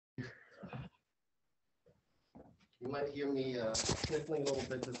You might hear me sniffling a little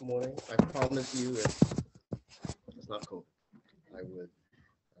bit this morning. I promise you it's not COVID. I would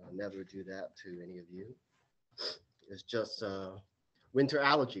never do that to any of you. It's just winter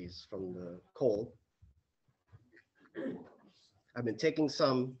allergies from the cold. I've been taking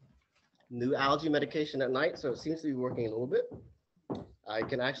some new allergy medication at night, so it seems to be working a little bit. I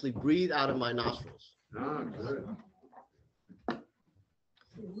can actually breathe out of my nostrils. Ah, good.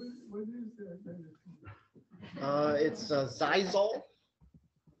 What is that? It's Zysol.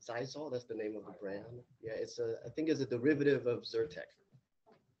 Zysol, that's the name of the brand. Yeah, I think it's a derivative of Zyrtec.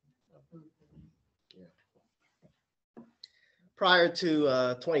 Yeah. Prior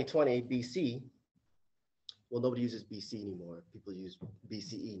to 2020 BC, well, nobody uses BC anymore. People use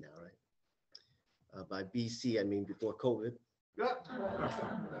BCE now, right? By BC, I mean before COVID.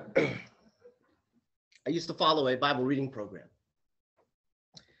 I used to follow a Bible reading program.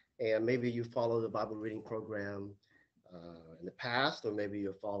 And maybe you follow the Bible reading program in the past, or maybe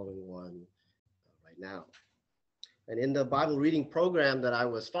you're following one right now. And in the Bible reading program that I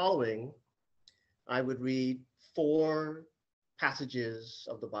was following, I would read 4 passages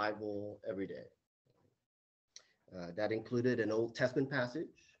of the Bible every day. That included an Old Testament passage,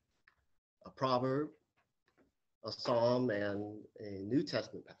 a proverb, a psalm, and a New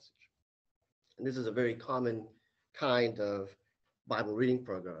Testament passage. And this is a very common kind of Bible reading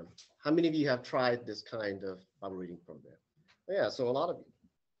program. How many of you have tried this kind of Bible reading program? Yeah, so a lot of you.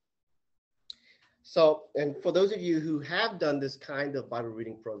 So, and for those of you who have done this kind of Bible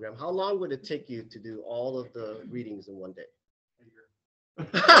reading program, how long would it take you to do all of the readings in one day?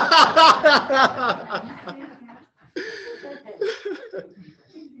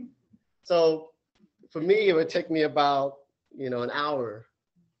 So for me, it would take me about, an hour,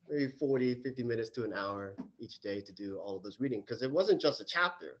 maybe 40, 50 minutes to an hour each day to do all of this reading, because it wasn't just a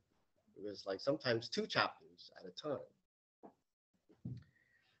chapter. It was like sometimes 2 chapters at a time.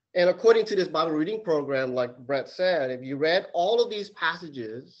 And according to this Bible reading program, like Brett said, if you read all of these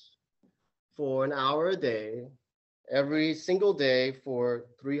passages for an hour a day, every single day for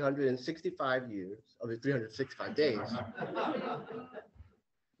 365 days,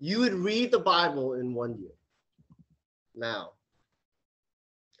 you would read the Bible in 1 year. Now,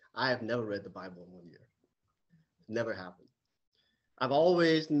 I have never read the Bible in 1 year. Never happened. I've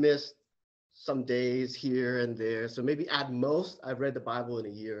always missed some days here and there. So maybe at most, I've read the Bible in a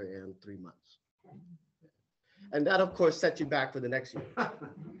year and 3 months. And that, of course, sets you back for the next year.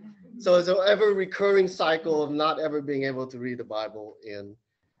 So it's an ever recurring cycle of not ever being able to read the Bible in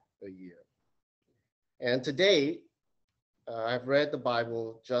a year. And to date, I've read the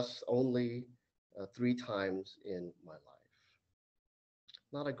Bible just only 3 times in my life.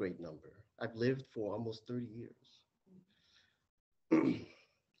 Not a great number. I've lived for almost 30 years.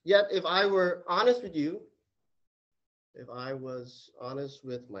 Yet, if I were honest with you, if I was honest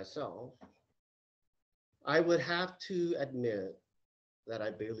with myself, I would have to admit that I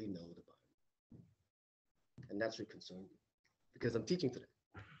barely know the Bible. And that should concern me, because I'm teaching today.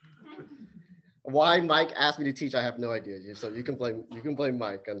 Why Mike asked me to teach, I have no idea. So you can blame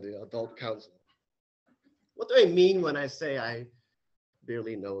Mike and the adult council. What do I mean when I say I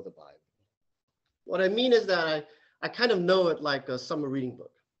barely know the Bible? What I mean is that I kind of know it like a summer reading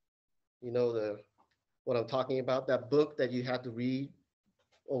book. You know what I'm talking about, that book that you had to read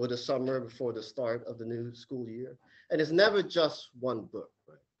over the summer before the start of the new school year. And it's never just one book,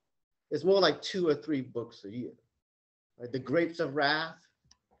 right? It's more like 2 or 3 books a year. Right? The Grapes of Wrath,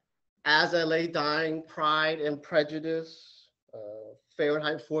 As I Lay Dying, Pride and Prejudice,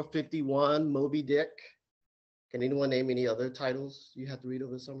 Fahrenheit 451, Moby Dick. Can anyone name any other titles you had to read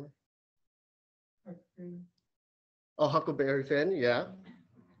over the summer? Oh, Huckleberry Finn, yeah.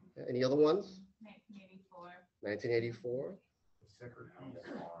 Any other ones? 1984.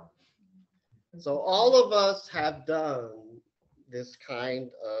 So all of us have done this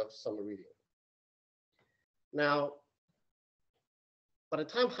kind of summer reading. Now, by the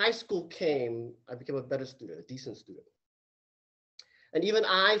time high school came, I became a better student, a decent student. And even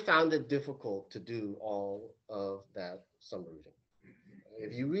I found it difficult to do all of that summer reading.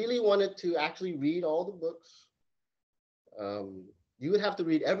 If you really wanted to actually read all the books, you would have to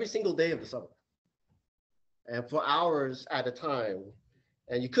read every single day of the summer, and for hours at a time,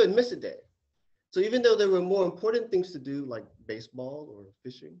 and you couldn't miss a day. So even though there were more important things to do, like baseball or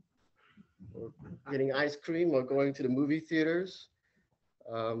fishing, or getting ice cream or going to the movie theaters,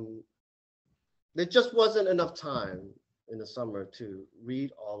 there just wasn't enough time in the summer to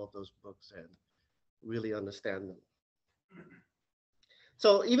read all of those books and really understand them.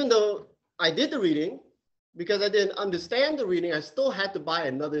 So even though I did the reading, because I didn't understand the reading, I still had to buy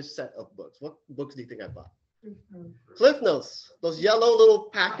another set of books. What books do you think I bought? Cliff Notes, those yellow little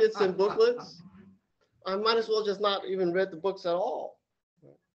packets and booklets. I might as well just not even read the books at all.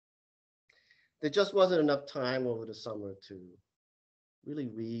 There just wasn't enough time over the summer to really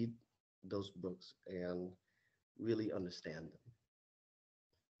read those books and really understand them.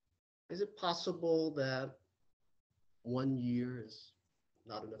 Is it possible that 1 year is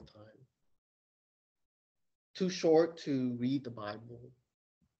not enough time? Too short to read the Bible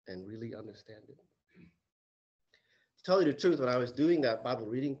and really understand it? To tell you the truth, when I was doing that Bible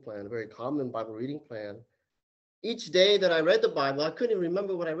reading plan, a very common Bible reading plan, each day that I read the Bible, I couldn't even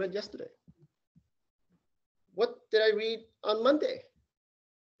remember what I read yesterday. What did I read on Monday?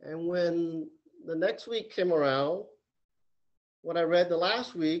 And when the next week came around, what I read the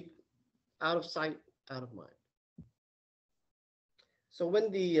last week, out of sight, out of mind. So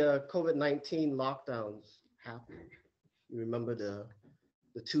when the COVID-19 lockdowns happened, you remember the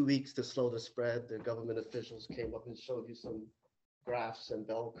 2 weeks to slow the spread, the government officials came up and showed you some graphs and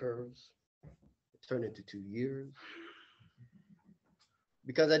bell curves. It turned into 2 years.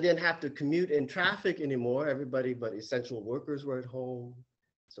 Because I didn't have to commute in traffic anymore, everybody but essential workers were at home.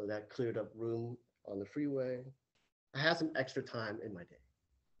 So that cleared up room on the freeway. I had some extra time in my day,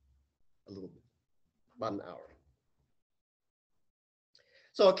 a little bit, about an hour.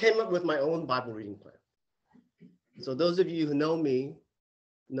 So I came up with my own Bible reading plan. So those of you who know me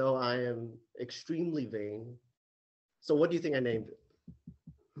know I am extremely vain. So what do you think I named it?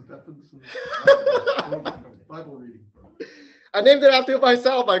 Stephenson Bible reading. I named it after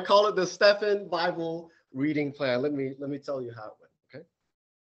myself. I call it the Stephen Bible Reading Plan. Let me tell you how it went, okay?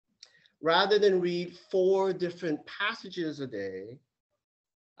 Rather than read 4 different passages a day,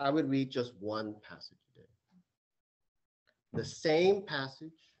 I would read just 1 passage a day. The same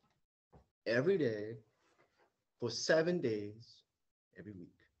passage every day for 7 days every week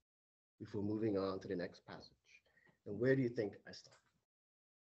before moving on to the next passage. And where do you think I started?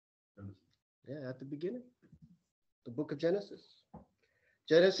 Yeah, at the beginning. The book of Genesis.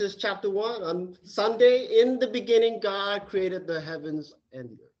 Genesis chapter 1, on Sunday, in the beginning, God created the heavens and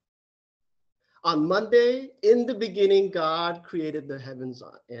the earth. On Monday, in the beginning, God created the heavens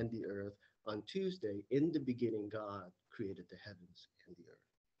and the earth. On Tuesday, in the beginning, God created the heavens and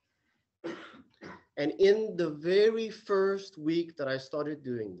the earth. And in the very first week that I started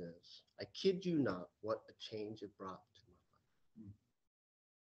doing this, I kid you not, what a change it brought.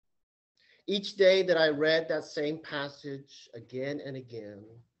 Each day that I read that same passage again and again,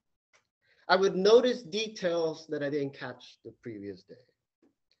 I would notice details that I didn't catch the previous day.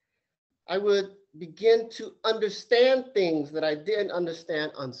 I would begin to understand things that I didn't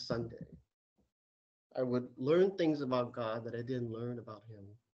understand on Sunday. I would learn things about God that I didn't learn about him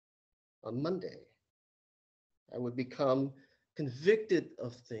on Monday. I would become convicted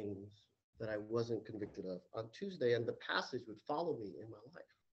of things that I wasn't convicted of on Tuesday, and the passage would follow me in my life.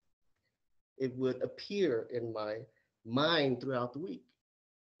 It would appear in my mind throughout the week.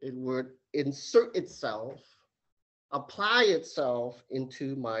 It would insert itself, apply itself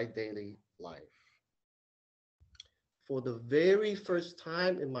into my daily life. For the very first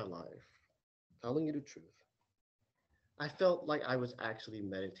time in my life, telling you the truth, I felt like I was actually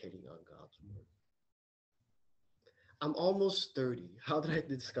meditating on God's word. I'm almost 30. How did I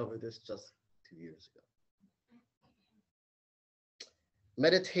discover this just 2 years ago?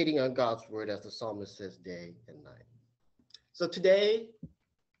 Meditating on God's word, as the psalmist says, day and night. So today,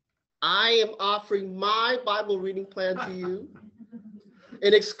 I am offering my Bible reading plan to you,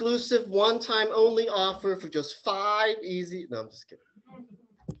 an exclusive one-time only offer for just 5 easy. No, I'm just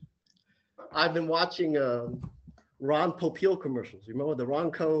kidding. I've been watching Ron Popeil commercials. You remember the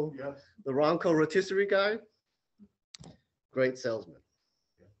Ronco, Yes. the Ronco rotisserie guy? Great salesman.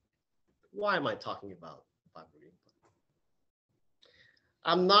 Why am I talking about Bible reading plan?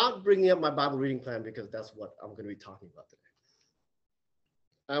 I'm not bringing up my Bible reading plan because that's what I'm going to be talking about today.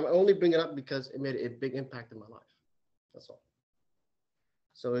 I'm only bringing it up because it made a big impact in my life. That's all.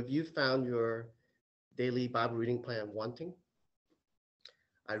 So if you found your daily Bible reading plan wanting,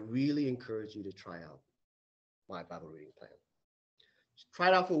 I really encourage you to try out my Bible reading plan. Just try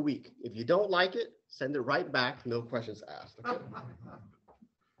it out for a week. If you don't like it, send it right back, no questions asked. Okay?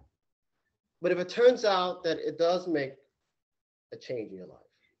 But if it turns out that it does make a change in your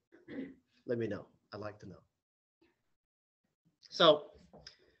life, let me know. I'd like to know. So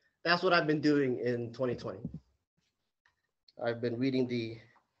that's what I've been doing in 2020. I've been reading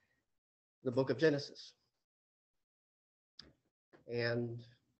the book of Genesis. And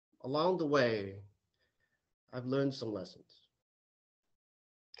along the way, I've learned some lessons.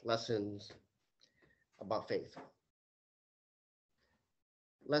 Lessons about faith.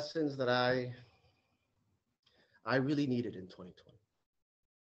 Lessons that I I really needed in 2020.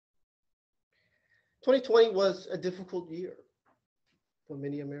 2020 was a difficult year for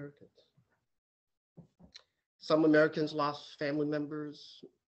many Americans. Some Americans lost family members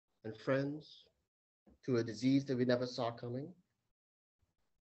and friends to a disease that we never saw coming.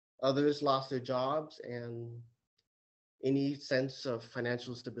 Others lost their jobs and any sense of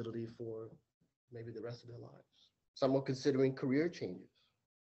financial stability for maybe the rest of their lives. Some were considering career changes.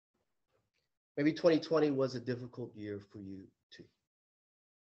 Maybe 2020 was a difficult year for you too.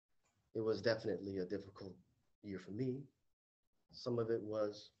 It was definitely a difficult year for me. Some of it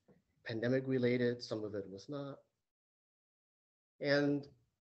was pandemic related, some of it was not. And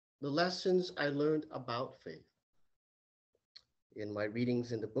the lessons I learned about faith in my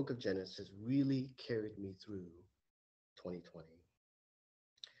readings in the book of Genesis really carried me through 2020.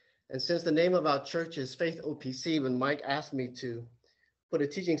 And since the name of our church is Faith OPC, when Mike asked me to put a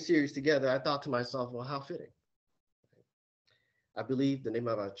teaching series together, I thought to myself, well, how fitting. I believe the name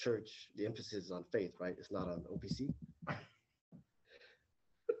of our church, the emphasis is on faith, right? It's not on OPC.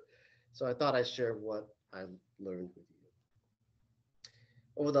 So I thought I'd share what I learned with you.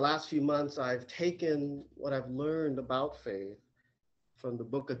 Over the last few months, I've taken what I've learned about faith from the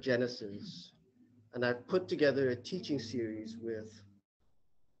book of Genesis, and I've put together a teaching series with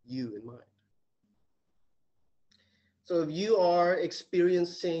you in mind. So if you are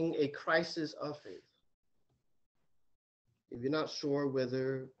experiencing a crisis of faith, if you're not sure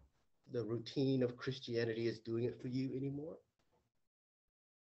whether the routine of Christianity is doing it for you anymore,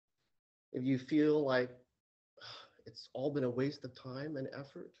 if you feel like it's all been a waste of time and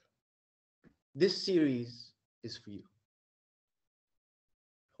effort, this series is for you.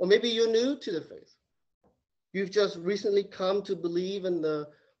 Or maybe you're new to the faith. You've just recently come to believe in the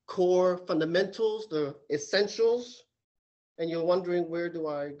core fundamentals, the essentials, and you're wondering, where do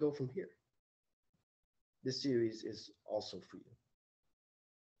I go from here? This series is also for you.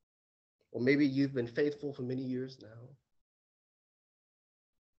 Or maybe you've been faithful for many years now.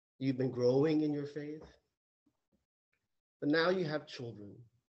 You've been growing in your faith, but now you have children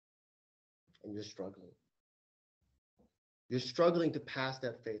and you're struggling. You're struggling to pass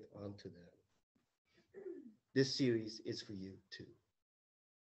that faith on to them. This series is for you too.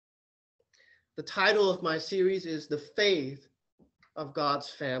 The title of my series is The Faith of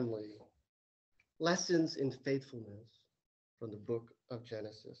God's Family, Lessons in Faithfulness from the book of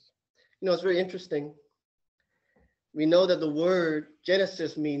Genesis. You know, it's very interesting. We know that the word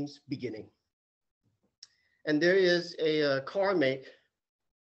Genesis means beginning. And there is a car make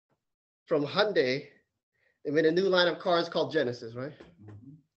from Hyundai. They made a new line of cars called Genesis, right?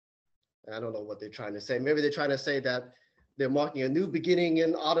 I don't know what they're trying to say. Maybe they're trying to say that they're marking a new beginning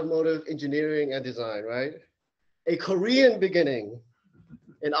in automotive engineering and design, right? A Korean beginning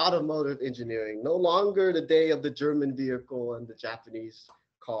in automotive engineering. No longer the day of the German vehicle and the Japanese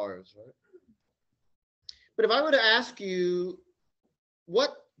cars, right? But if I were to ask you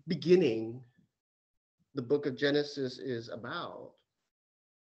what beginning the book of Genesis is about,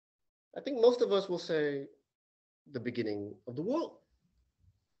 I think most of us will say the beginning of the world.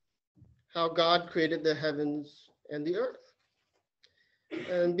 How God created the heavens and the earth.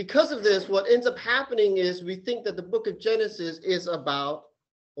 And because of this, what ends up happening is we think that the book of Genesis is about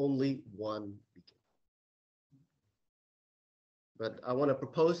only one beginning. But I want to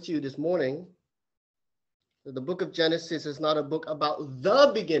propose to you this morning that the book of Genesis is not a book about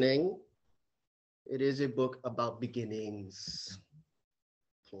the beginning. It is a book about beginnings,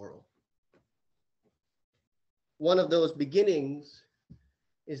 plural. One of those beginnings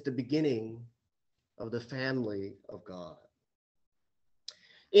is the beginning of the family of God.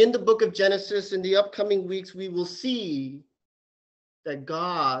 In the book of Genesis, in the upcoming weeks, we will see that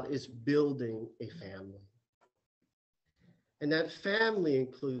God is building a family. And that family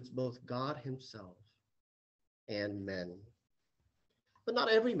includes both God himself and men. But not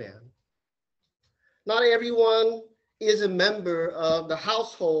every man. Not everyone is a member of the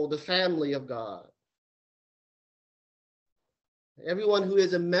household, the family of God. Everyone who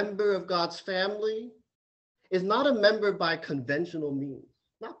is a member of God's family is not a member by conventional means,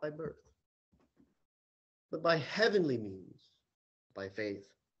 not by birth, but by heavenly means, by faith.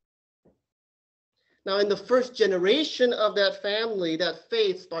 Now, in the first generation of that family, that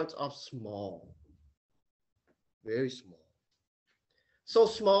faith starts off small, very small. So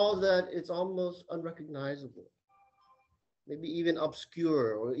small that it's almost unrecognizable, maybe even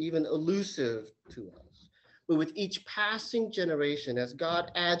obscure or even elusive to us. But with each passing generation, as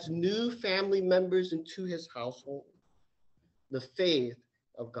God adds new family members into his household, the faith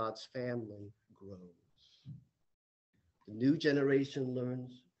of God's family grows. The new generation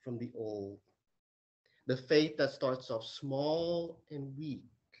learns from the old. The faith that starts off small and weak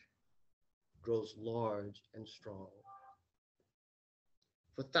grows large and strong.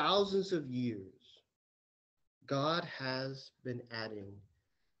 For thousands of years, God has been adding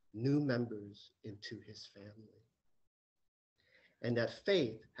new members into his family. And that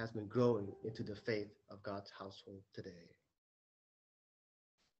faith has been growing into the faith of God's household today.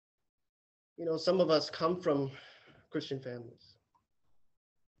 You know, some of us come from Christian families.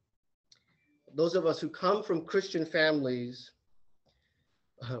 Those of us who come from Christian families,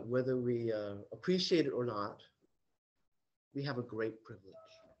 whether we appreciate it or not, we have a great privilege.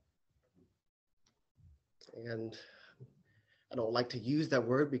 And I don't like to use that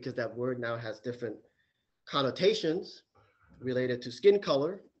word because that word now has different connotations related to skin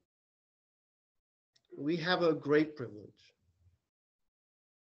color. We have a great privilege.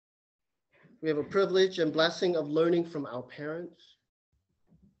 We have a privilege and blessing of learning from our parents,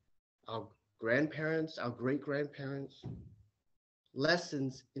 our grandparents, our great-grandparents,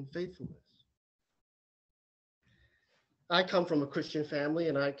 lessons in faithfulness. I come from a Christian family,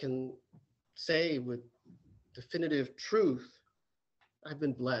 and I can say with definitive truth, I've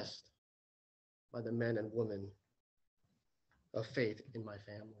been blessed by the men and women of faith in my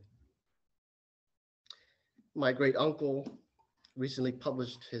family. My great uncle recently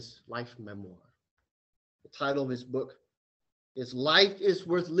published his life memoir. The title of his book is Life is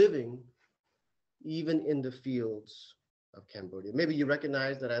Worth Living, Even in the Fields of Cambodia. Maybe you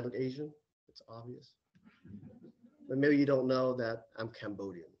recognize that I look Asian. It's obvious. But maybe you don't know that I'm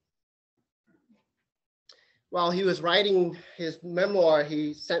Cambodian. While he was writing his memoir,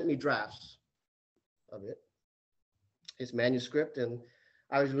 he sent me drafts of it, his manuscript, and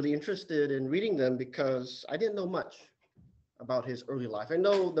I was really interested in reading them because I didn't know much about his early life. I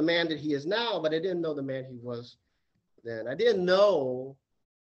know the man that he is now, but I didn't know the man he was then. I didn't know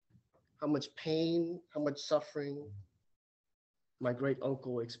how much pain, how much suffering my great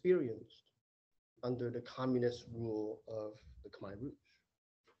uncle experienced under the communist rule of the Khmer Rouge.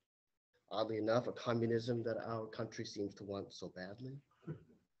 Oddly enough, a communism that our country seems to want so badly.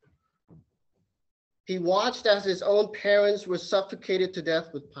 He watched as his own parents were suffocated to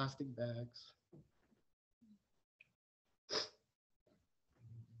death with plastic bags.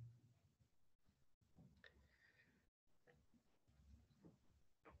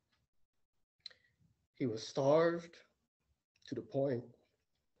 He was starved to the point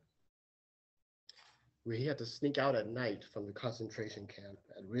where he had to sneak out at night from the concentration camp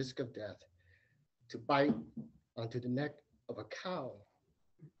at risk of death to bite onto the neck of a cow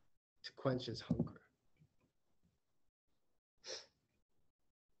to quench his hunger.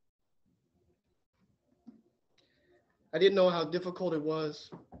 I didn't know how difficult it was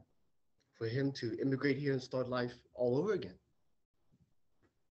for him to immigrate here and start life all over again.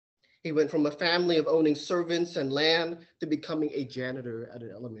 He went from a family of owning servants and land to becoming a janitor at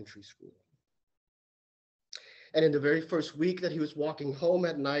an elementary school. And in the very first week that he was walking home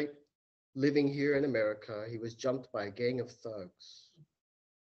at night, living here in America, he was jumped by a gang of thugs.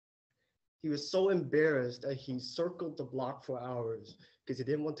 He was so embarrassed that he circled the block for hours because he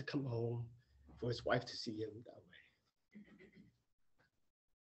didn't want to come home for his wife to see him that way.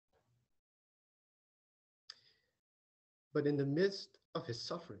 But in the midst of his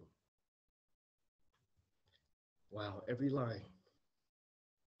suffering, wow, every line,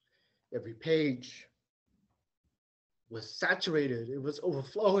 every page was saturated, it was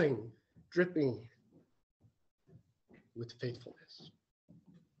overflowing, dripping with faithfulness.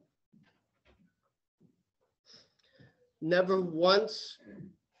 Never once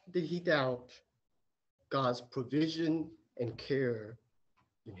did he doubt God's provision and care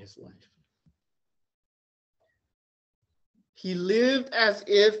in his life. He lived as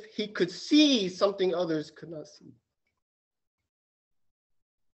if he could see something others could not see.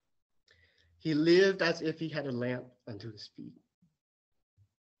 He lived as if he had a lamp unto his feet,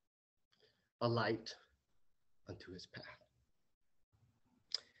 a light unto his path.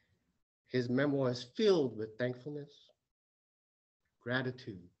 His memoir is filled with thankfulness,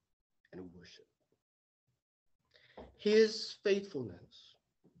 gratitude, and worship. His faithfulness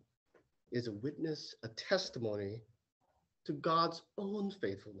is a witness, a testimony to God's own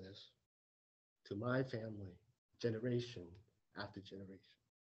faithfulness to my family, generation after generation.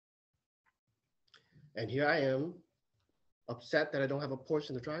 And here I am, upset that I don't have a Porsche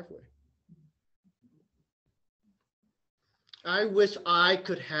in the driveway. I wish I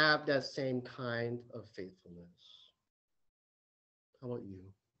could have that same kind of faithfulness. How about you?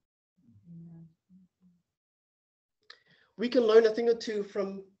 We can learn a thing or two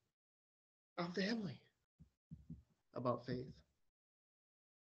from our family about faith.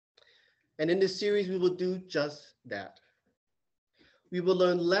 And in this series, we will do just that. We will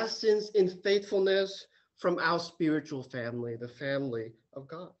learn lessons in faithfulness from our spiritual family, the family of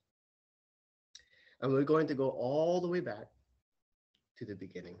God. And we're going to go all the way back to the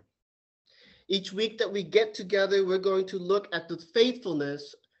beginning. Each week that we get together, we're going to look at the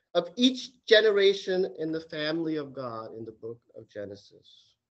faithfulness of each generation in the family of God in the book of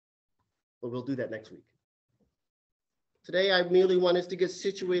Genesis. But we'll do that next week. Today, I merely want us to get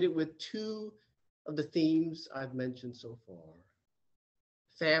situated with two of the themes I've mentioned so far: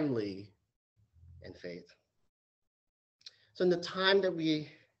 family and faith. So in the time that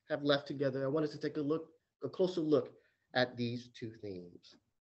we have left together, I want us to take a closer look at these two themes.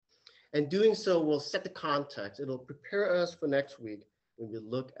 And doing so will set the context. It'll prepare us for next week when we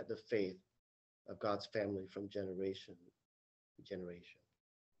look at the faith of God's family from generation to generation.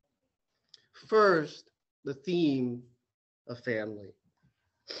 First, the theme of family.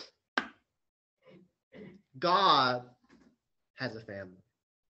 God has a family.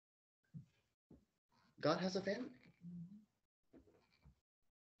 God has a family.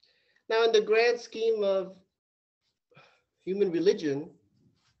 Now, in the grand scheme of human religion,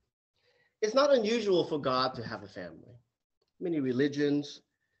 it's not unusual for God to have a family. Many religions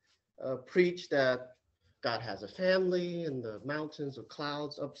preach that God has a family in the mountains or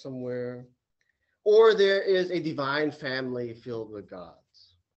clouds up somewhere, or there is a divine family filled with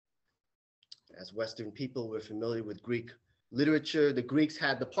gods. As Western people, we're familiar with Greek literature. The Greeks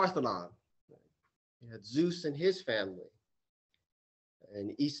had the Parthenon. They had Zeus and his family.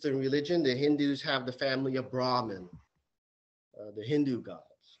 In Eastern religion, the Hindus have the family of Brahman, the Hindu gods.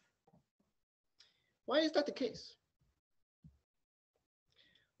 Why is that the case?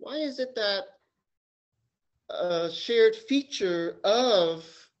 Why is it that a shared feature of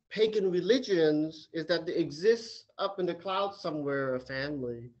pagan religions is that there exists up in the clouds somewhere a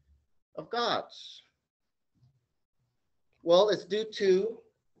family of gods? Well, it's due to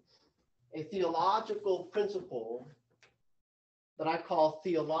a theological principle that I call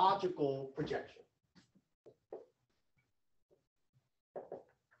theological projection.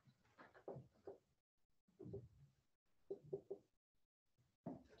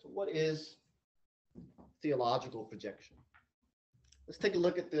 So what is theological projection? Let's take a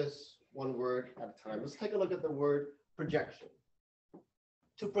look at this one word at a time. Let's take a look at the word projection.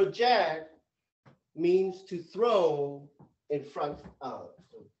 To project means to throw in front of.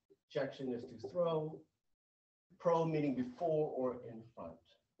 So projection is to throw. Pro meaning before or in front.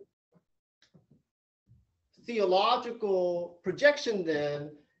 Theological projection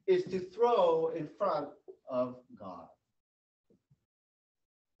then is to throw in front of God.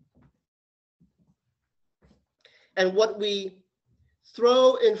 And what we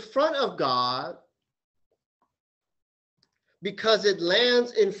throw in front of God, because it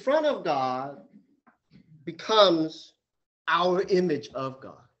lands in front of God, becomes our image of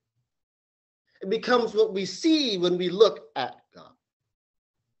God. It becomes what we see when we look at God.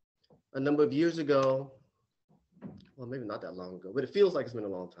 A number of years ago, well, maybe not that long ago, but it feels like it's been a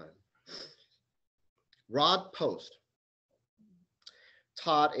long time. Rod Post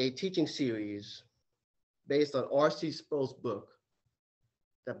taught a teaching series based on R.C. Sproul's book.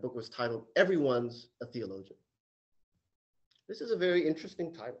 That book was titled, Everyone's a Theologian. This is a very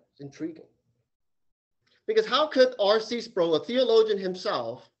interesting title. It's intriguing. Because how could R.C. Sproul, a theologian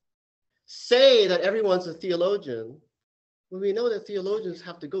himself, say that everyone's a theologian when we know that theologians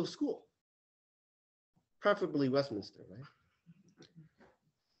have to go to school? Preferably Westminster, right?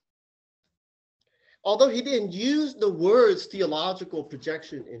 Although he didn't use the words theological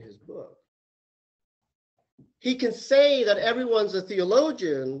projection in his book, he can say that everyone's a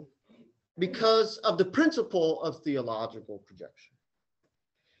theologian because of the principle of theological projection.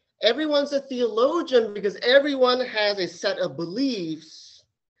 Everyone's a theologian because everyone has a set of beliefs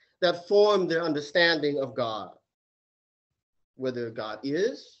that form their understanding of God. Whether God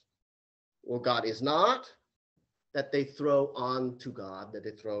is or God is not, that they throw onto God, that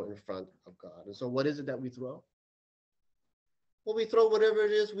they throw in front of God. And so what is it that we throw? Well, we throw whatever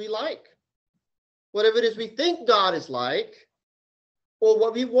it is we like, whatever it is we think God is like, or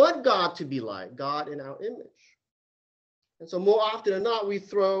what we want God to be like, God in our image. And so more often than not, we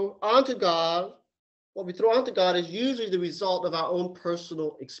throw onto God, what we throw onto God is usually the result of our own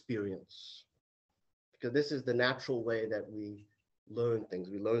personal experience. Because this is the natural way that we learn things.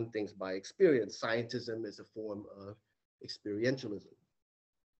 We learn things by experience. Scientism is a form of experientialism.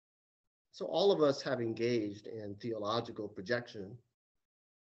 So all of us have engaged in theological projection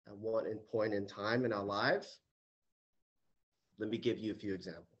at one point in time in our lives. Let me give you a few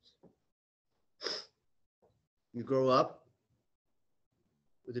examples. You grow up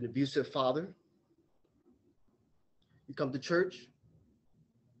with an abusive father. You come to church,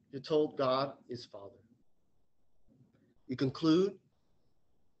 you're told God is Father. You conclude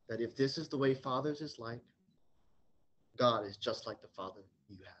that if this is the way fathers is like, God is just like the father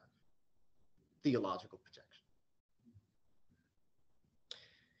you have. Theological projection.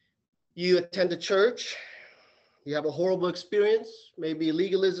 You attend a church, you have a horrible experience, maybe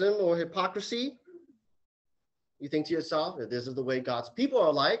legalism or hypocrisy. You think to yourself, if this is the way God's people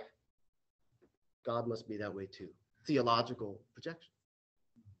are like, God must be that way too. Theological projection.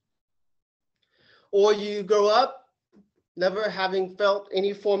 Or you grow up never having felt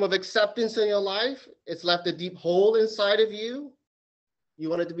any form of acceptance in your life. It's left a deep hole inside of you. You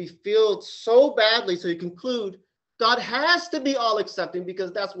want it to be filled so badly, so you conclude God has to be all accepting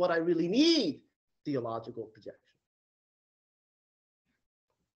because that's what I really need. Theological projection.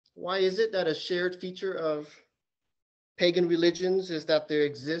 Why is it that a shared feature of pagan religions is that there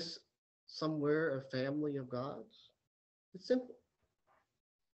exists somewhere a family of gods? It's simple.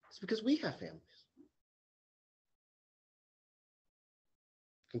 It's because we have families.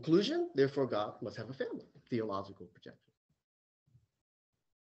 Conclusion, therefore God must have a family. Theological projection.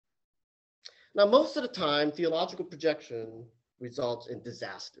 Now, most of the time, theological projection results in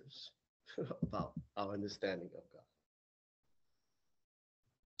disasters about our understanding of God.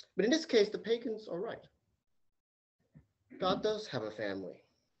 But in this case, the pagans are right. God does have a family.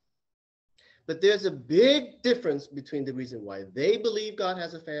 But there's a big difference between the reason why they believe God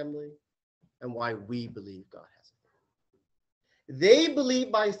has a family and why we believe God has a family. They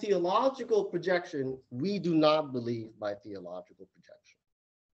believe by theological projection. We do not believe by theological projection.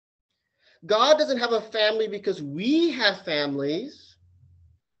 God doesn't have a family because we have families.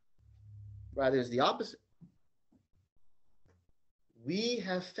 Rather, it's the opposite. We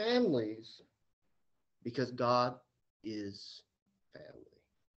have families because God is family.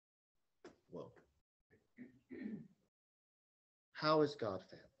 Whoa. How is God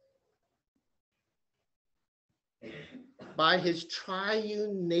family? By his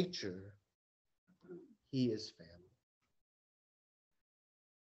triune nature, he is family.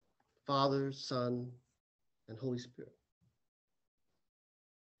 Father, Son, and Holy Spirit.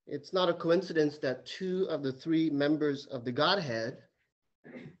 It's not a coincidence that two of the three members of the Godhead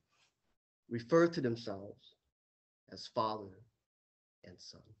refer to themselves as Father and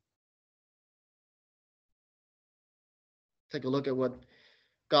Son. Take a look at what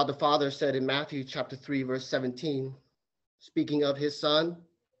God the Father said in Matthew chapter 3, verse 17, speaking of his Son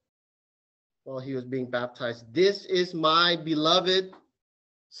while he was being baptized. This is my beloved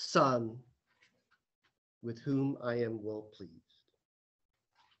Son, with whom I am well pleased.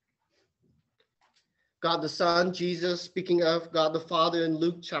 God the Son, Jesus, speaking of God the Father in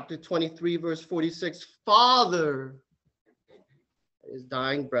Luke chapter 23, verse 46, Father, his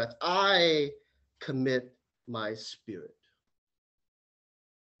dying breath, I commit my spirit.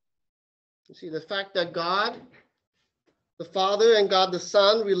 You see, the fact that God the Father and God the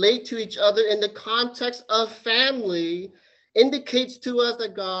Son relate to each other in the context of family indicates to us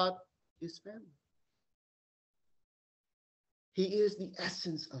that God is family. He is the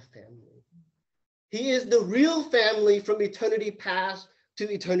essence of family. He is the real family from eternity past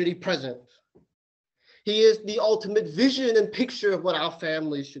to eternity present. He is the ultimate vision and picture of what our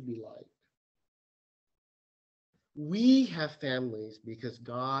families should be like. We have families because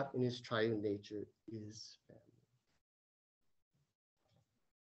God in his triune nature is family.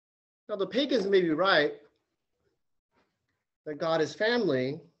 Now, the pagans may be right that God is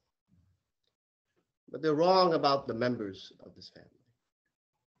family, but they're wrong about the members of this family.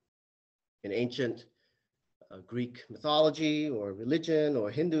 In ancient Greek mythology or religion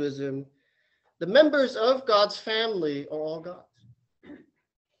or Hinduism, the members of God's family are all gods.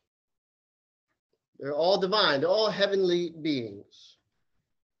 They're all divine, they're all heavenly beings.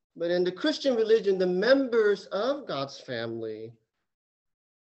 But in the Christian religion, the members of God's family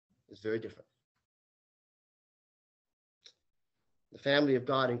is very different. The family of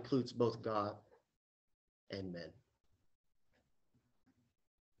God includes both God and men.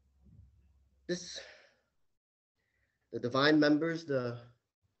 The divine members, the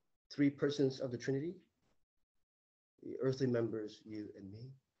three persons of the Trinity, the earthly members, you and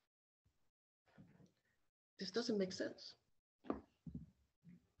me. This doesn't make sense.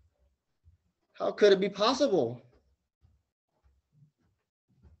 How could it be possible?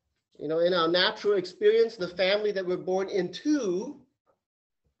 You know, in our natural experience, the family that we're born into,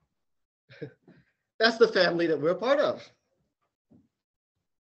 that's the family that we're a part of.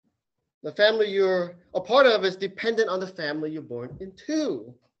 The family you're a part of is dependent on the family you're born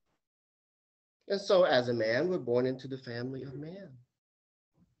into. And so as a man, we're born into the family of man.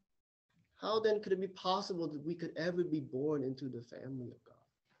 How then could it be possible that we could ever be born into the family of God?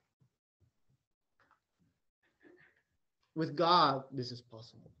 With God, this is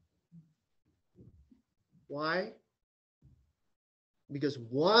possible. Why? Because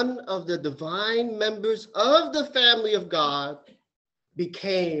one of the divine members of the family of God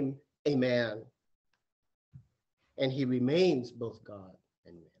became a man. And he remains both God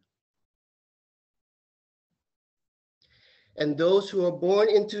and man. And those who are born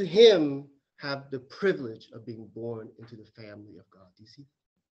into him have the privilege of being born into the family of God. Do you see?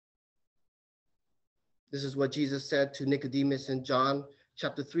 This is what Jesus said to Nicodemus in John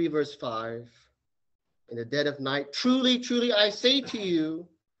chapter 3, verse 5. In the dead of night, truly, truly, I say to you,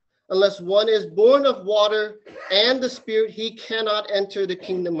 unless one is born of water and the Spirit, he cannot enter the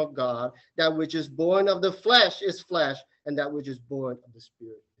kingdom of God. That which is born of the flesh is flesh, and that which is born of the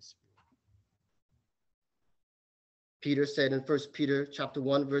Spirit is spirit. Peter said in 1 Peter chapter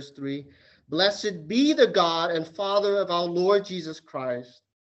 1, verse 3, blessed be the God and Father of our Lord Jesus Christ.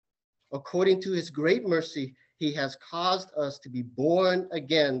 According to his great mercy, he has caused us to be born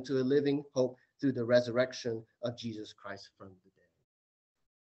again to a living hope through the resurrection of Jesus Christ from the dead.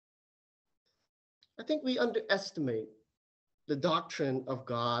 I think we underestimate the doctrine of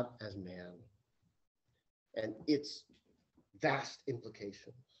God as man and its vast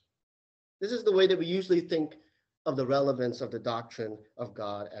implications. This is the way that we usually think of the relevance of the doctrine of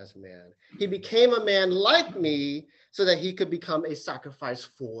God as man. He became a man like me so that he could become a sacrifice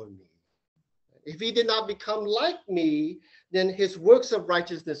for me. If he did not become like me, then his works of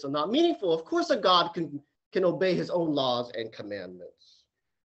righteousness are not meaningful. Of course, a God can obey his own laws and commandments.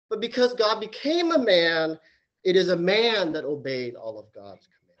 But because God became a man, it is a man that obeyed all of God's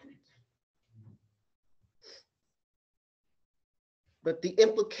commandments. But the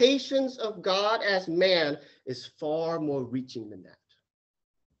implications of God as man is far more reaching than that.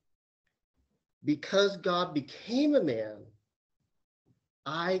 Because God became a man,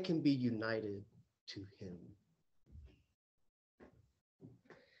 I can be united to him.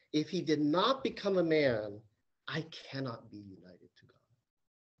 If he did not become a man, I cannot be united to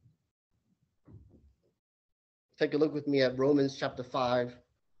God. Take a look with me at Romans chapter 5,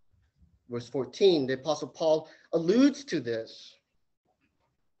 verse 14. The Apostle Paul alludes to this.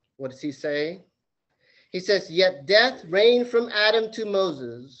 What does he say? He says, yet death reigned from Adam to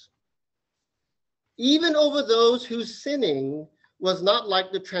Moses, even over those whose sinning was not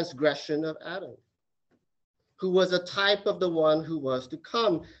like the transgression of Adam, who was a type of the one who was to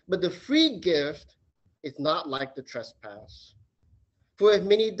come. But the free gift is not like the trespass. For if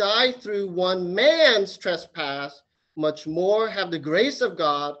many die through one man's trespass, much more have the grace of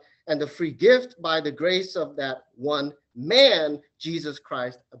God and the free gift by the grace of that one man, Jesus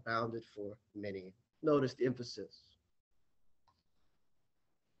Christ, abounded for many. Notice the emphasis.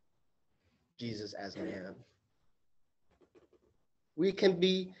 Jesus as man.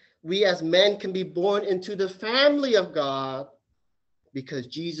 We as men can be born into the family of God because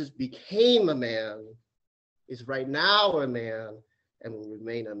Jesus became a man, is right now a man, and will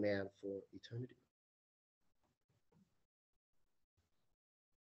remain a man for eternity.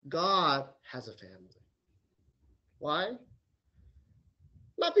 God has a family. Why?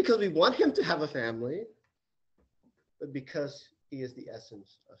 Not because we want him to have a family, but because he is the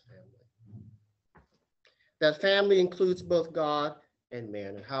essence of family. That family includes both God and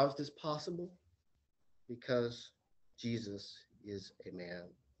man. And how is this possible? Because Jesus is a man.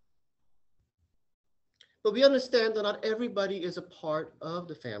 But we understand that not everybody is a part of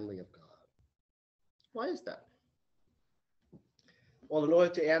the family of God. Why is that? Well, in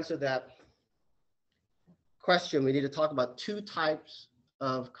order to answer that question, we need to talk about two types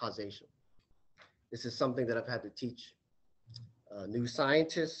of causation. This is something that I've had to teach new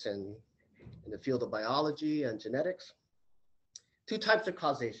scientists and in the field of biology and genetics. Two types of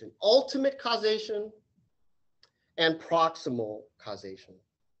causation: ultimate causation and proximal causation.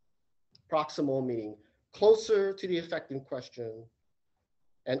 Proximal meaning closer to the effect in question,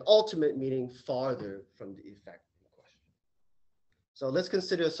 and ultimate meaning farther from the effect in question. So let's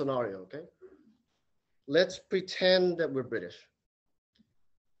consider a scenario, okay? Let's pretend that we're British.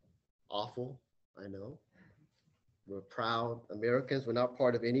 Awful, I know. We're proud Americans. We're not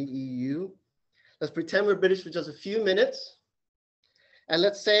part of any EU. Let's pretend we're British for just a few minutes. And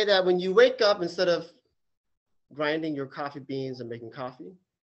let's say that when you wake up, instead of grinding your coffee beans and making coffee,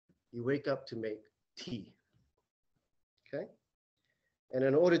 you wake up to make tea. Okay? And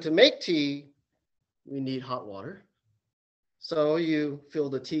in order to make tea, we need hot water. So you fill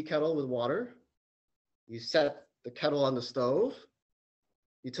the tea kettle with water. You set the kettle on the stove.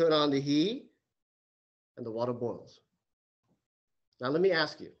 You turn on the heat, and the water boils. Now let me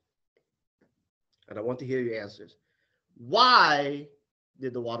ask you, And I want to hear your answers. Why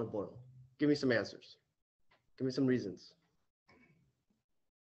did the water boil? Give me some answers. Give me some reasons.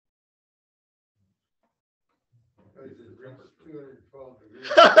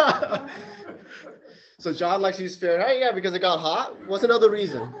 So John likes to use Fahrenheit, yeah, because it got hot. What's another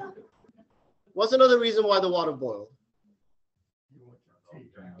reason? What's another reason why the water boiled?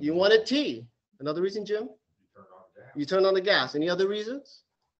 You wanted tea. Another reason, Jim? You turned on the gas. Any other reasons?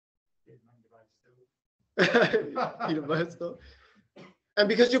 And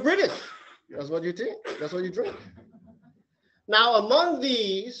because you're British. That's what you think. That's what you drink. Now, among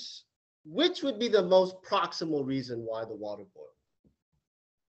these, which would be the most proximal reason why the water boiled?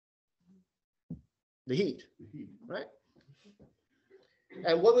 The heat, right?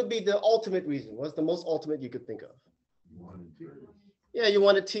 And what would be the ultimate reason? What's the most ultimate you could think of? Yeah, you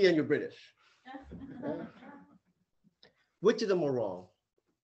wanted tea and you're British. Yeah. Which of them are wrong?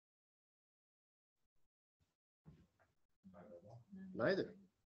 Neither.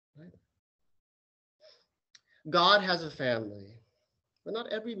 God has a family, but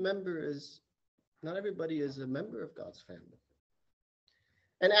not everybody is a member of God's family.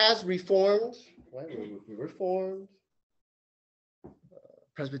 And as Reformed, right, we're Reformed,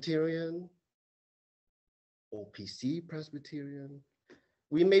 Presbyterian, OPC Presbyterian,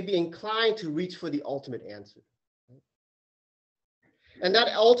 we may be inclined to reach for the ultimate answer. Right? And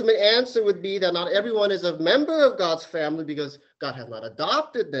that ultimate answer would be that not everyone is a member of God's family because God has not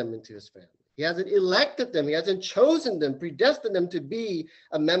adopted them into his family. He hasn't elected them. He hasn't chosen them, predestined them to be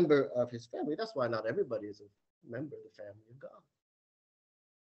a member of his family. That's why not everybody is a member of the family of God.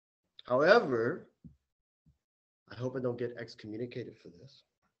 However, I hope I don't get excommunicated for this.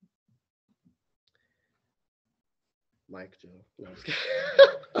 Mike, Joe. No, I'm just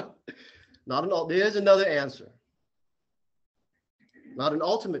kidding. There's another answer. Not an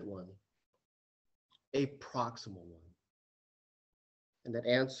ultimate one, a proximal one. And that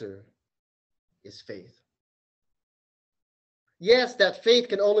answer is faith. Yes, that faith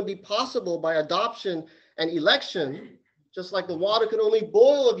can only be possible by adoption and election, just like the water could only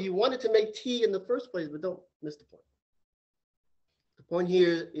boil if you wanted to make tea in the first place, but don't miss the point. The point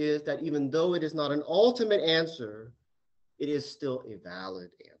here is that even though it is not an ultimate answer, it is still a valid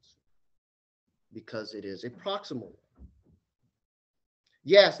answer because it is a proximal one.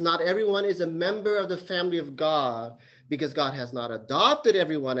 Yes, not everyone is a member of the family of God because God has not adopted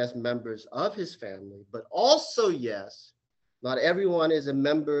everyone as members of his family, but also, yes, not everyone is a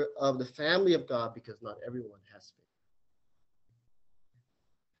member of the family of God because not everyone has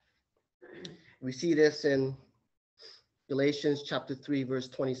faith. We see this in Galatians chapter 3, verse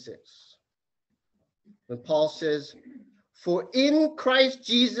 26. When Paul says, "For in Christ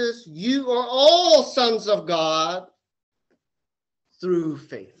Jesus, you are all sons of God through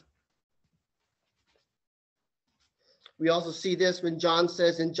faith." We also see this when John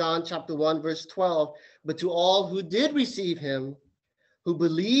says in John chapter 1, verse 12, "But to all who did receive him, who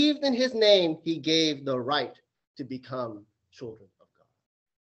believed in his name, he gave the right to become children of God."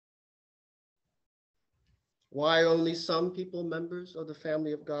 Why are only some people members of the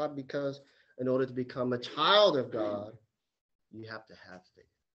family of God? Because in order to become a child of God, you have to have faith.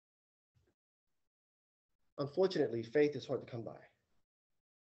 Unfortunately, faith is hard to come by.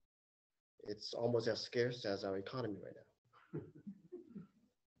 It's almost as scarce as our economy right now.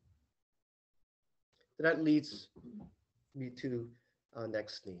 That leads me to our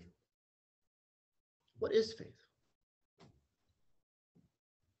next theme. What is faith?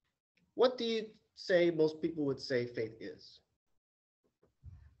 What do you say most people would say faith is?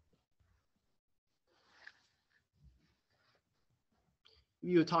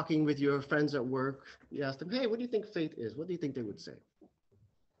 You're talking with your friends at work, you ask them, "Hey, what do you think faith is?" What do you think they would say?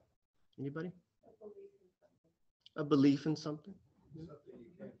 Anybody? A belief in something?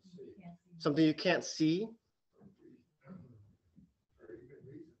 Something you can't see?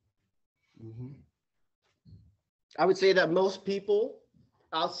 Mm-hmm. I would say that most people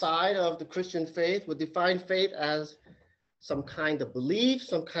outside of the Christian faith would define faith as some kind of belief,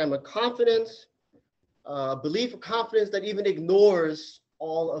 some kind of confidence, belief or confidence that even ignores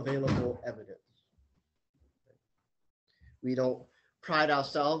all available evidence. We don't pride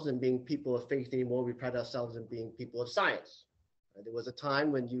ourselves in being people of faith anymore. We pride ourselves in being people of science. There was a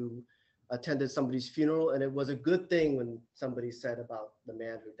time when you attended somebody's funeral, and it was a good thing when somebody said about the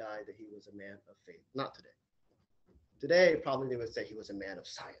man who died that he was a man of faith. Not today. Today, probably they would say he was a man of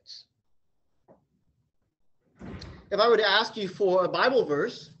science. If I were to ask you for a Bible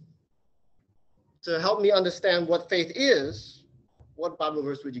verse to help me understand what faith is, what Bible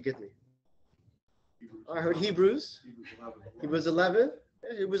verse would you give me? I heard Hebrews. Hebrews 11.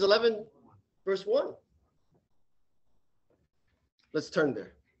 Hebrews 11. verse 1. Let's turn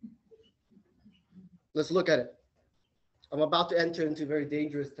there. Let's look at it. I'm about to enter into very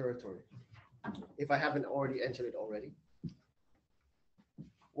dangerous territory, if I haven't already entered it already.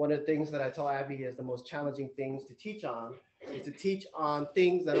 One of the things that I tell Abby is the most challenging things to teach on is to teach on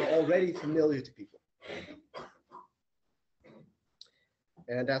things that are already familiar to people.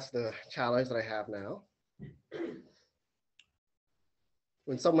 And that's the challenge that I have now.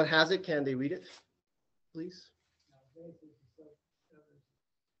 When someone has it, can they read it, please? Now faith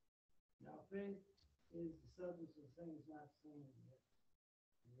is the substance of things not seen,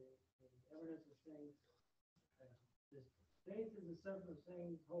 the evidence of things. Faith is the substance of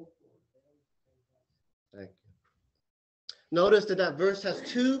things hoped for. Thank you. Notice that that verse has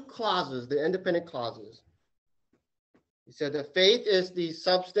two clauses, the independent clauses. He said that faith is the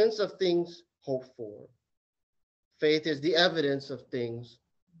substance of things hoped for. Faith is the evidence of things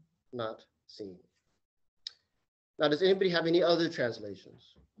not seen. Now, does anybody have any other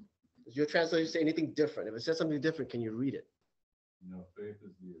translations? Does your translation say anything different? If it says something different, can you read it? No, faith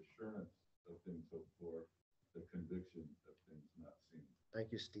is the assurance of things hoped for, the conviction of things not seen.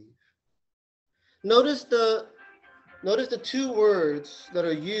 Thank you, Steve. Notice the two words that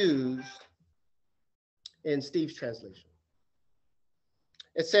are used in Steve's translation.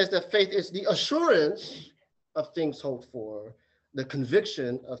 It says that faith is the assurance of things hoped for, the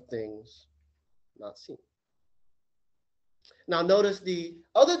conviction of things not seen. Now notice the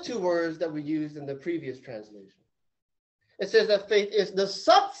other two words that we used in the previous translation. It says that faith is the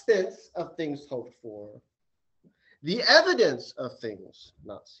substance of things hoped for, the evidence of things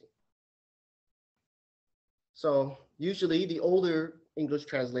not seen. So usually the older English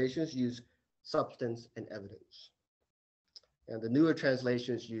translations use substance and evidence. And the newer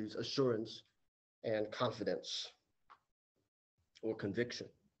translations use assurance and confidence or conviction.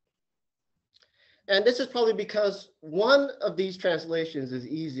 And this is probably because one of these translations is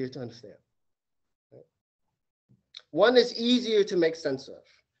easier to understand. Right? One is easier to make sense of.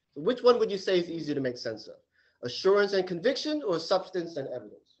 So which one would you say is easier to make sense of? Assurance and conviction or substance and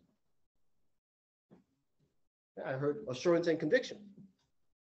evidence? I heard assurance and conviction.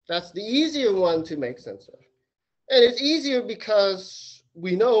 That's the easier one to make sense of. And it's easier because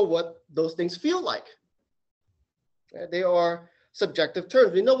we know what those things feel like. They are subjective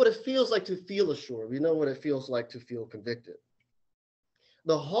terms. We know what it feels like to feel assured. We know what it feels like to feel convicted.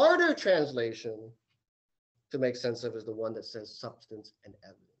 The harder translation to make sense of is the one that says substance and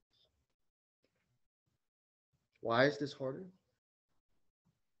evidence. Why is this harder?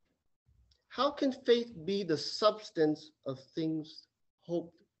 How can faith be the substance of things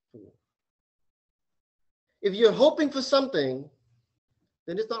hoped for? If you're hoping for something,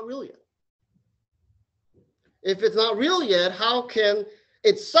 then it's not real yet. If it's not real yet, how can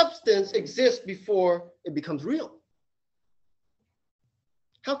its substance exist before it becomes real?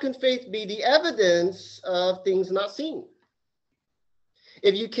 How can faith be the evidence of things not seen?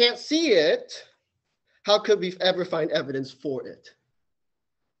 If you can't see it, how could we ever find evidence for it?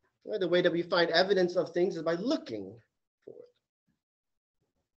 Well, the way that we find evidence of things is by looking for it.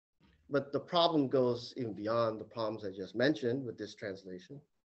 But the problem goes even beyond the problems I just mentioned with this translation.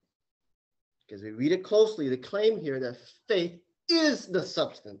 Because we read it closely, the claim here that faith is the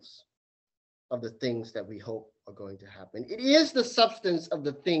substance of the things that we hope are going to happen. It is the substance of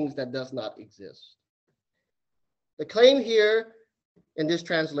the things that does not exist. The claim here in this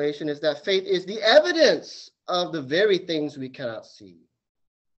translation is that faith is the evidence of the very things we cannot see,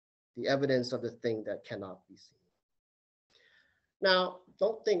 the evidence of the thing that cannot be seen. Now,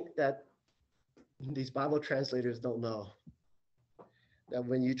 don't think that these Bible translators don't know that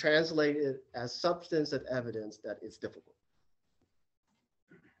when you translate it as substance and evidence, that it's difficult.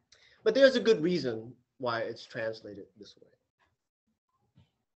 But there's a good reason why it's translated this way.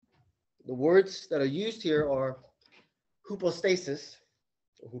 The words that are used here are hypostasis,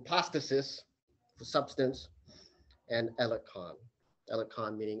 or hypostasis for substance, and elekon.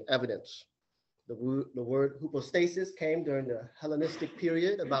 Elekon meaning evidence. The word hypostasis came during the Hellenistic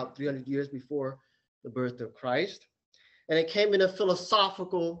period, about 300 years before the birth of Christ. And it came in a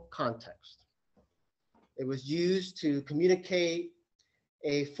philosophical context. It was used to communicate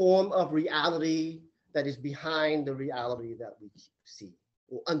a form of reality that is behind the reality that we see,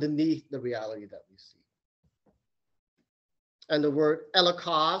 or underneath the reality that we see. And the word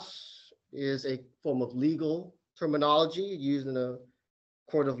elekos is a form of legal terminology used in a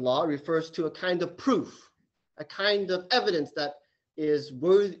court of law. It refers to a kind of proof, a kind of evidence that is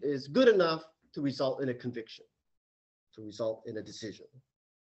good enough to result in a conviction, to result in a decision.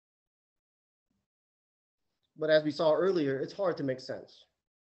 But as we saw earlier, it's hard to make sense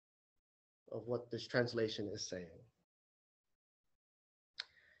of what this translation is saying.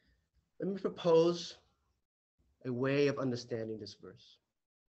 Let me propose a way of understanding this verse.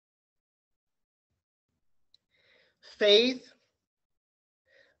 Faith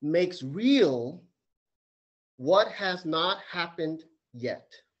makes real what has not happened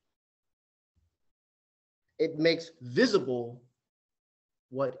yet. It makes visible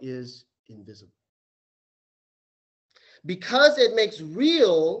what is invisible. Because it makes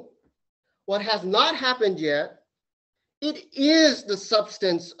real what has not happened yet, it is the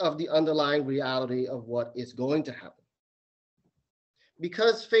substance of the underlying reality of what is going to happen.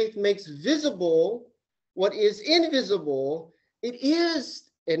 Because faith makes visible what is invisible, it is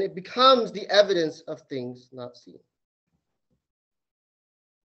and it becomes the evidence of things not seen.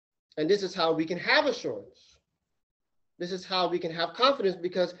 And this is how we can have assurance. This is how we can have confidence,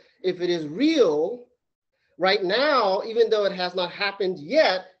 because if it is real right now, even though it has not happened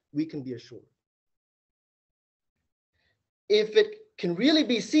yet, we can be assured. If it can really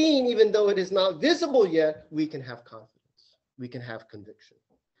be seen, even though it is not visible yet, we can have confidence. We can have conviction.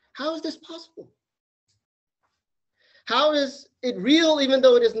 How is this possible? How is it real even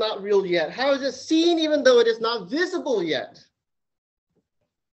though it is not real yet? How is it seen even though it is not visible yet?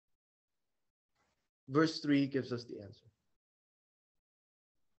 Verse 3 gives us the answer.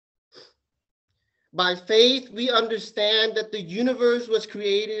 By faith, we understand that the universe was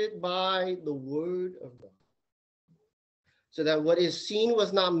created by the word of God, so that what is seen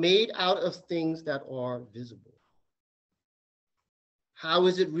was not made out of things that are visible. How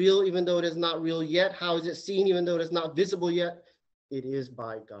is it real even though it is not real yet? How is it seen even though it is not visible yet? It is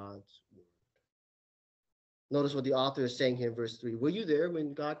by God's word. Notice what the author is saying here in verse 3. Were you there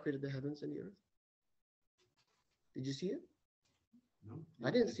when God created the heavens and the earth? Did you see it? No, I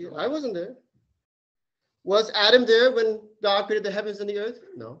didn't see it. I wasn't there. Was Adam there when God created the heavens and the earth?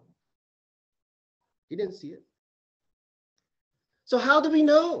 No. He didn't see it. So how do we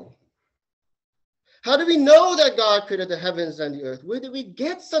know? How do we know that God created the heavens and the earth? Where did we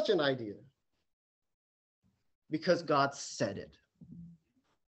get such an idea? Because God said it.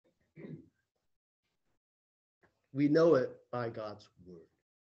 We know it by God's word.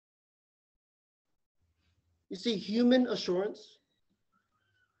 You see, human assurance,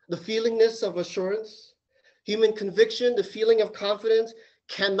 the feelingness of assurance, human conviction, the feeling of confidence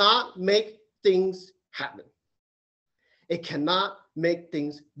cannot make things happen. It cannot make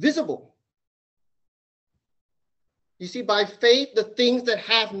things visible. You see, by faith, the things that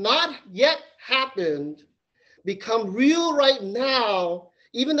have not yet happened become real right now,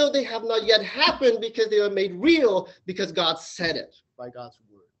 even though they have not yet happened, because they are made real because God said it by God's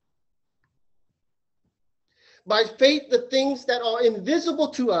word. By faith, the things that are invisible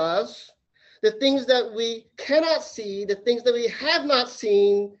to us, the things that we cannot see, the things that we have not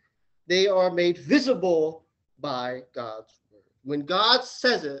seen, they are made visible by God's word. When God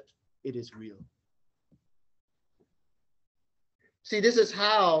says it, it is real. See, this is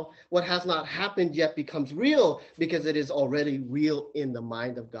how what has not happened yet becomes real, because it is already real in the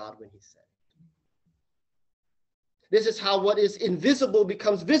mind of God when he said it. This is how what is invisible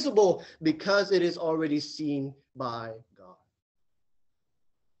becomes visible, because it is already seen by God.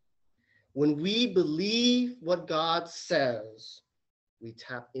 When we believe what God says, we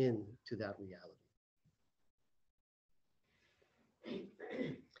tap into that reality.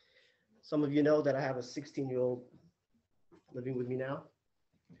 Some of you know that I have a 16-year-old living with me now,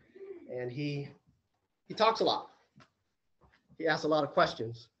 and he talks a lot. He asks a lot of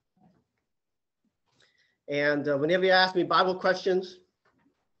questions. And whenever he asks me Bible questions,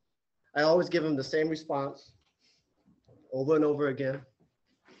 I always give him the same response over and over again.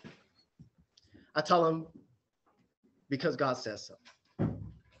 I tell him, because God says so.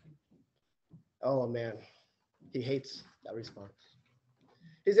 Oh man, he hates that response.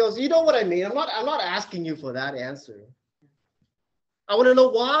 He goes, you know what I mean? I'm not asking you for that answer. I want to know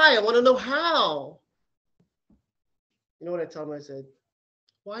why. I want to know how. You know what I tell him? I said,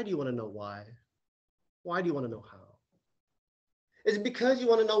 why do you want to know why? Why do you want to know how? Is it because you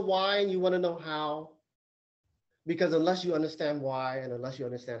want to know why and you want to know how? Because unless you understand why and unless you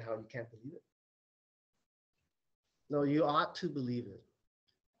understand how, you can't believe it. No, you ought to believe it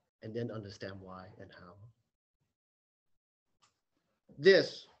and then understand why and how.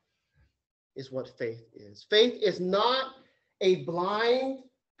 This is what faith is. Faith is not a blind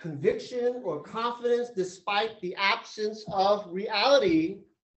conviction or confidence despite the absence of reality.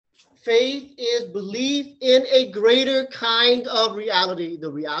 Faith is belief in a greater kind of reality, the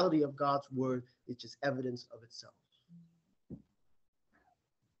reality of God's word, which is evidence of itself.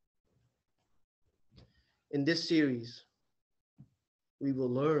 In this series, we will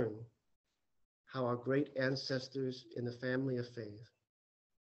learn how our great ancestors in the family of faith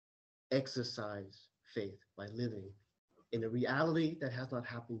exercise faith by living in a reality that has not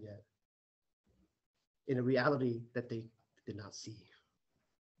happened yet, in a reality that they did not see.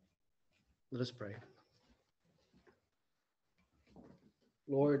 Let us pray.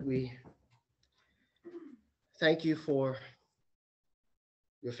 Lord, we thank you for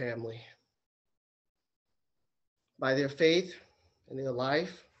your family. By their faith and their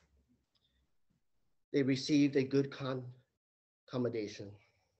life, they received a good commendation,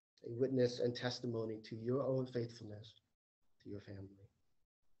 a witness and testimony to your own faithfulness to your family.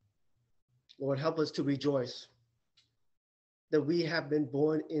 Lord, help us to rejoice that we have been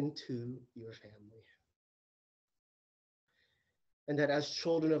born into your family, and that as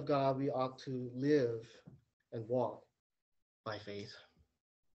children of God, we ought to live and walk by faith.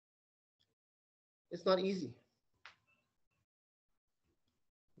 It's not easy.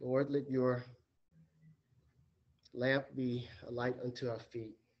 Lord, let your lamp be a light unto our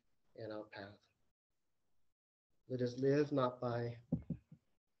feet and our path. Let us live not by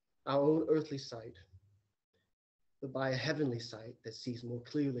our own earthly sight, but by a heavenly sight that sees more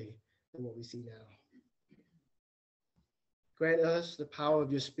clearly than what we see now. Grant us the power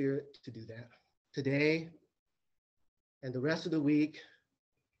of your Spirit to do that today and the rest of the week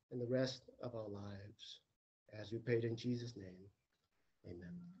and the rest of our lives. As we prayed in Jesus' name,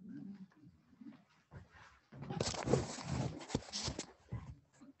 amen.